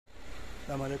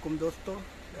अस्सलाम वालेकुम दोस्तों,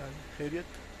 खैरियत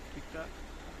ठीक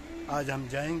ठाक। आज हम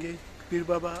जाएंगे पीर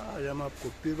बाबा। आज हम आपको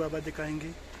पीर बाबा दिखाएंगे।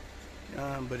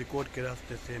 यहाँ बरिकोट के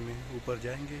रास्ते से हम ऊपर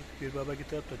जाएंगे पीर बाबा की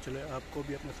तरफ। तो चले आपको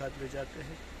भी अपने साथ ले जाते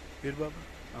हैं पीर बाबा।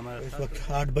 हमारा इस वक्त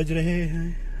 8 बज रहे हैं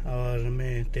और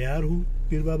मैं तैयार हूँ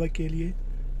पीर बाबा के लिए।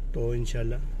 तो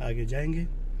इंशाल्लाह आगे जाएंगे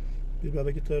पीर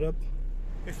बाबा की तरफ।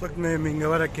 इस वक्त मैं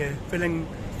मिंगवारा के फिलिंग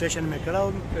स्टेशन में खड़ा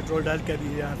हूँ। पेट्रोल डाल के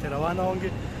अभी यहाँ से रवाना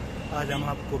होंगे। आज हम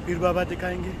आपको पीर बाबा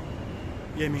दिखाएंगे।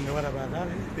 ये मिंगवारा बाज़ार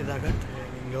है, पिज़ाघट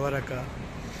मिंगवारा का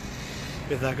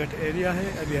पिज़ाघट एरिया है।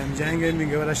 अभी हम जाएंगे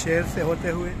मिंगवारा शहर से होते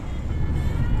हुए।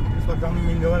 इस वक्त हम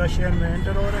मिंगवारा शहर में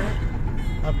एंटर हो रहे हैं।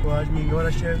 आपको आज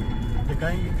मिंगवारा शहर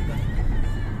दिखाएंगे।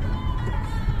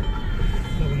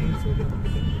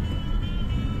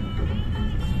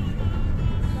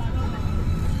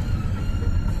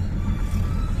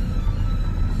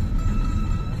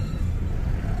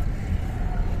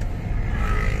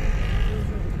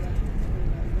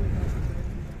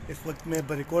 इस वक्त मैं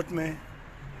बरिकोट में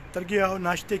उतर गया हूँ।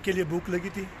 नाश्ते के लिए भूख लगी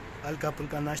थी, हल्का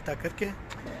फुल्का नाश्ता करके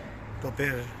तो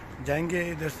फिर जाएंगे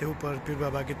इधर से ऊपर पीर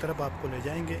बाबा की तरफ। आपको ले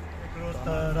जाएंगे।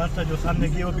 रास्ता जो सामने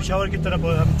की वो पिशावर की तरफ,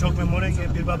 हम चौक में मुड़ेंगे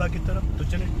पीर बाबा की तरफ। तो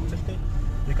चलते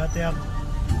दिखाते हैं आप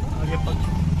आगे पक।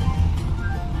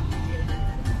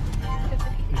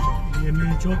 ये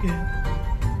मेन चौक है,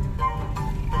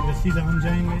 सीधा हम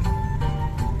जाएंगे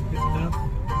इस तरफ।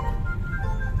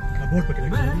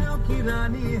 महलों की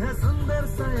रानी है, सुंदर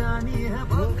सयानी है,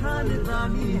 बहुत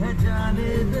खानदानी है।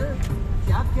 जाने दे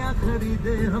क्या क्या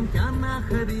खरीदे हम, क्या ना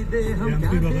खरीदे हम,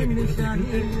 क्या दे निशानी।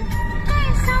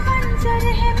 कैसा मंजर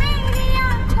है मेरी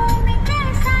आंखों में,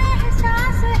 कैसा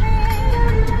एहसास है।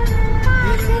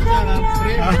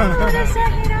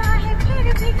 सहरा है फिर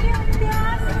भी क्यों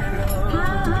प्यास है।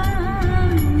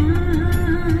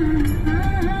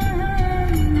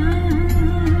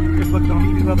 इस वक्त हम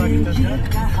पीर बाबा की तरफ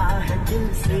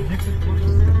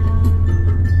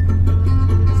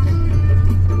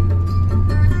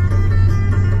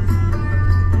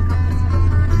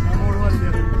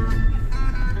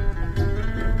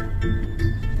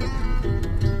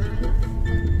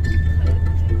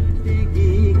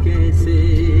कैसे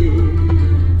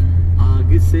आग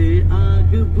से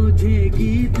आग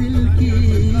बुझेगी दिल की,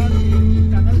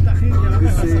 आग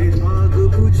से आग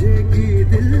बुझेगी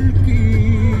दिल की।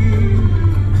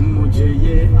 मुझे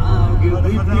ये आग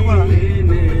भी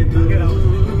लेने दो,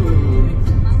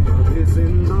 अभी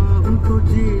जिंदा हूँ तो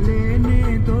जी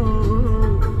लेने दो,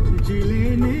 जी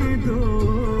लेने दो।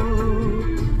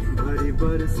 भरी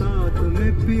बरसात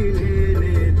में पी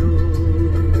लेने दो,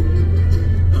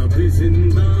 अभी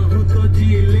जिंदा हूँ तो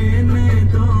जी लेने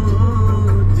दो,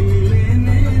 जी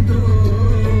लेने दो।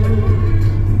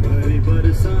 भरी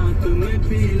बरसात में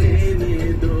पी लेने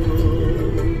दो,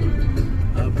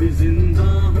 अभी जिंदा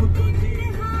हूँ तो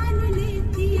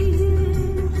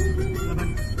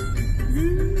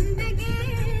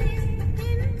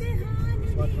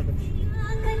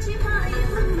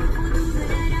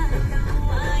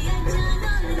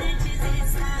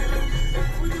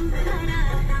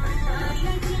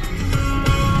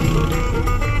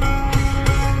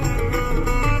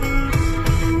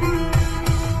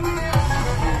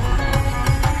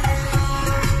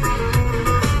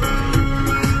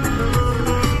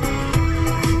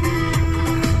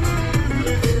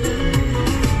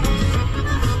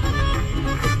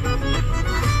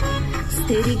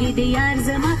तेरी गिदे यार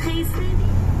जमा खैस।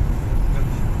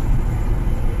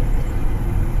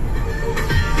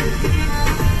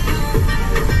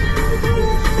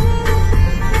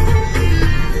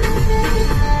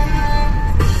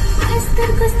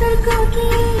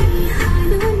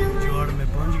 जोड़ में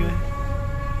पहुंच गए।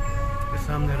 इस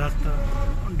सामने रास्ता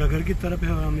डगर की तरफ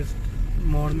है और हम इस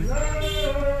मोड़ में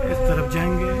इस तरफ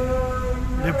जाएंगे,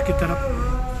 लेफ्ट की तरफ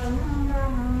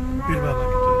पीर बाबा की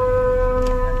तरफ।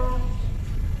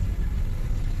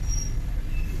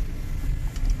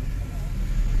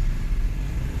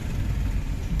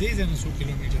 दे जाना 100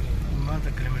 किलोमीटर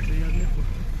मात्र किलोमीटर याद नहीं को।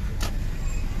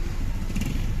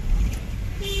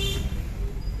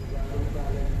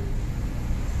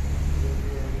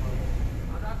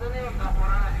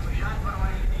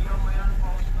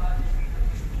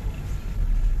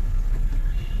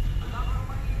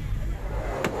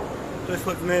 तो इस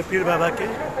वक्त मैं पीर बाबा के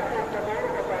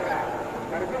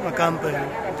मकाम पर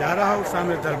जा रहा हूँ।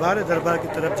 सामने दरबार है, दरबार की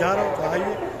तरफ जा रहा हूँ। तो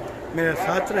आइए मेरे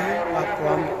साथ रहे, आपको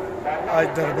हम आज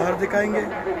दरबार दिखाएंगे।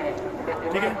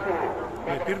 ठीक है,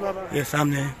 ये पीर बाबा, ये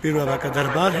सामने पीर बाबा का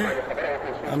दरबार है।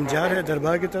 हम जा रहे हैं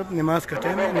दरबार की तरफ। नमाज का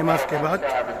टाइम है, नमाज के बाद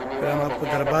फिर हम आपको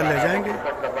दरबार ले जाएंगे।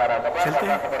 चलते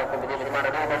हैं।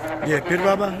 ये पीर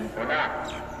बाबा है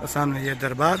और सामने ये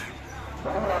दरबार।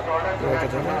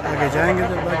 आगे जाएंगे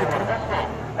दरबार की तरफ।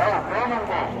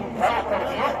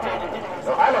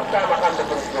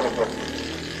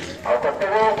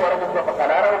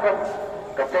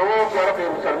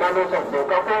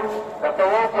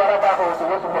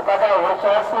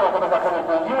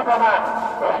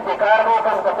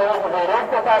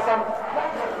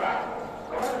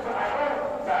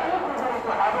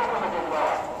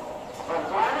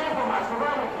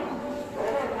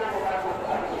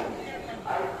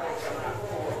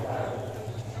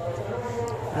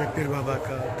 ये पीर बाबा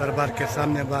का दरबार के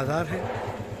सामने बाजार है,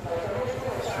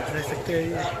 देख सकते हैं।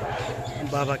 ये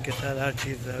बाबा के साथ हर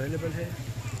चीज़ अवेलेबल है।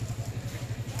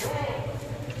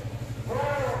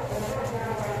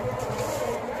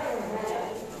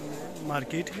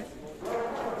 मार्केट है,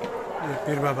 ये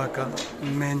पीर बाबा का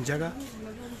मेन जगह।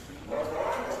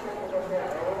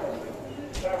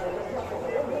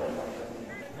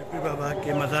 पीर बाबा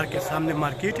के मज़ार के सामने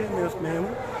मार्केट है, मैं उसमें हूँ।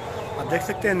 आप देख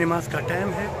सकते हैं नमाज का टाइम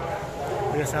है।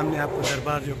 मेरे सामने आपको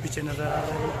दरबार जो पीछे नज़र आ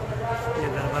रहा है, ये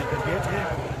दरबार का गेट है।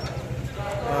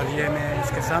 और ये मैं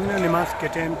इसके सामने नमाज के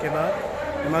टाइम के बाद,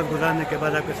 नमाज गुजारने के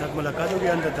बाद आपके साथ मुलाकात होगी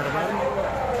अंदर दरबार में।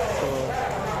 तो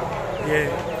ये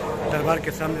दरबार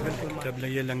के सामने बिल्कुल जब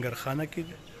ये लंगर खाना की,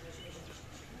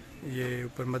 ये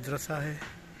ऊपर मदरसा है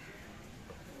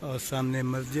और सामने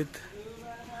मस्जिद।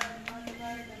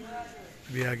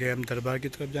 अभी आगे हम दरबार की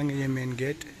तरफ जाएंगे। ये मेन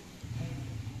गेट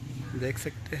देख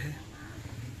सकते हैं,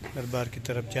 दरबार की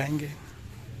तरफ जाएंगे।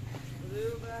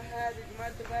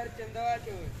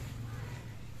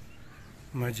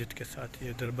 मस्जिद के साथ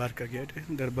ये दरबार का गेट है,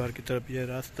 दरबार की तरफ ये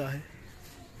रास्ता है।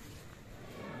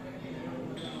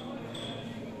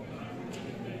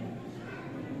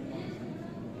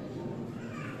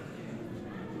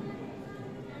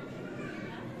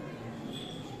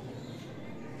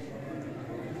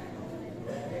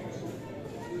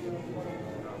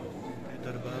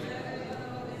 दरबार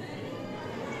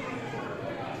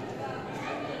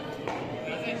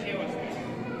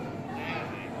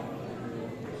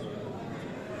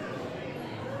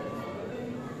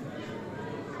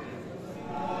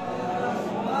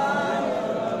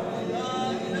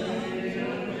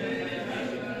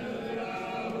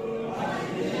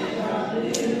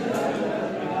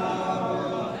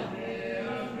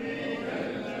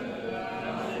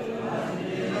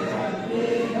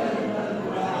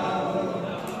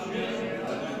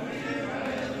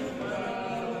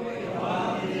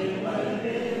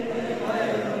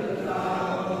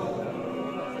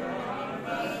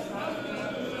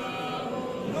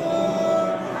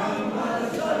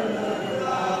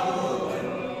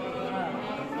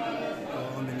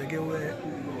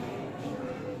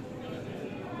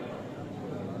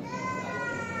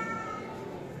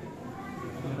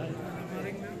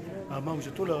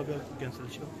कैंसिल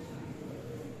शो।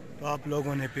 तो आप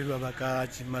लोगों ने पीर बाबा का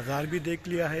आज मज़ार भी देख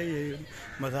लिया है। ये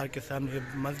मज़ार के सामने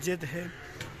मस्जिद है।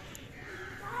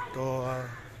 तो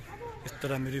इस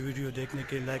तरह मेरी वीडियो देखने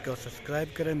के लिए लाइक और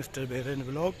सब्सक्राइब करें मिस्टर बहरीन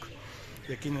व्लॉग।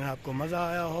 यकीनन आपको मज़ा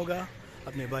आया होगा।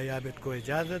 अपने भाई आबिद को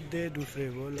इजाज़त दे, दूसरे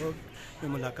वो लोग में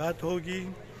मुलाकात होगी।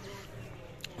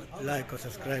 लाइक और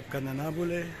सब्सक्राइब करना ना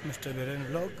भूले मिस्टर बहरीन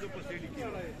व्लॉग।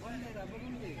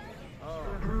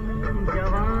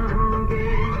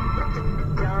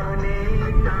 जाने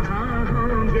कहाँ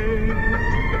होंगे,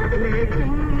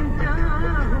 लेकिन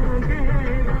चाहोगे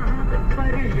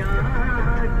पर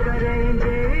याद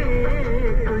करेंगे,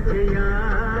 तुझे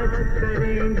याद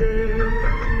करेंगे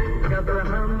जब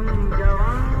हम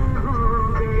जवान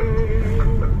होंगे।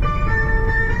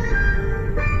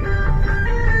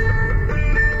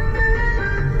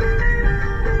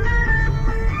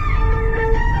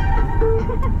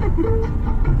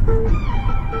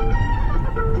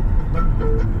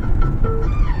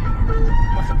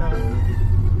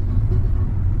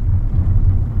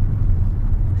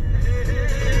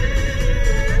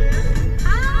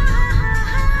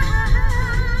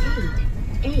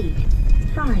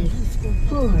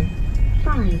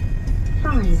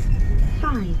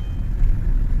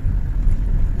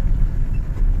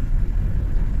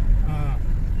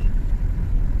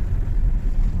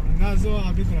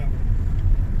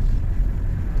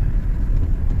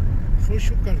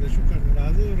 शुक्र दे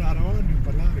राजे और आरवान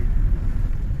पर ला रही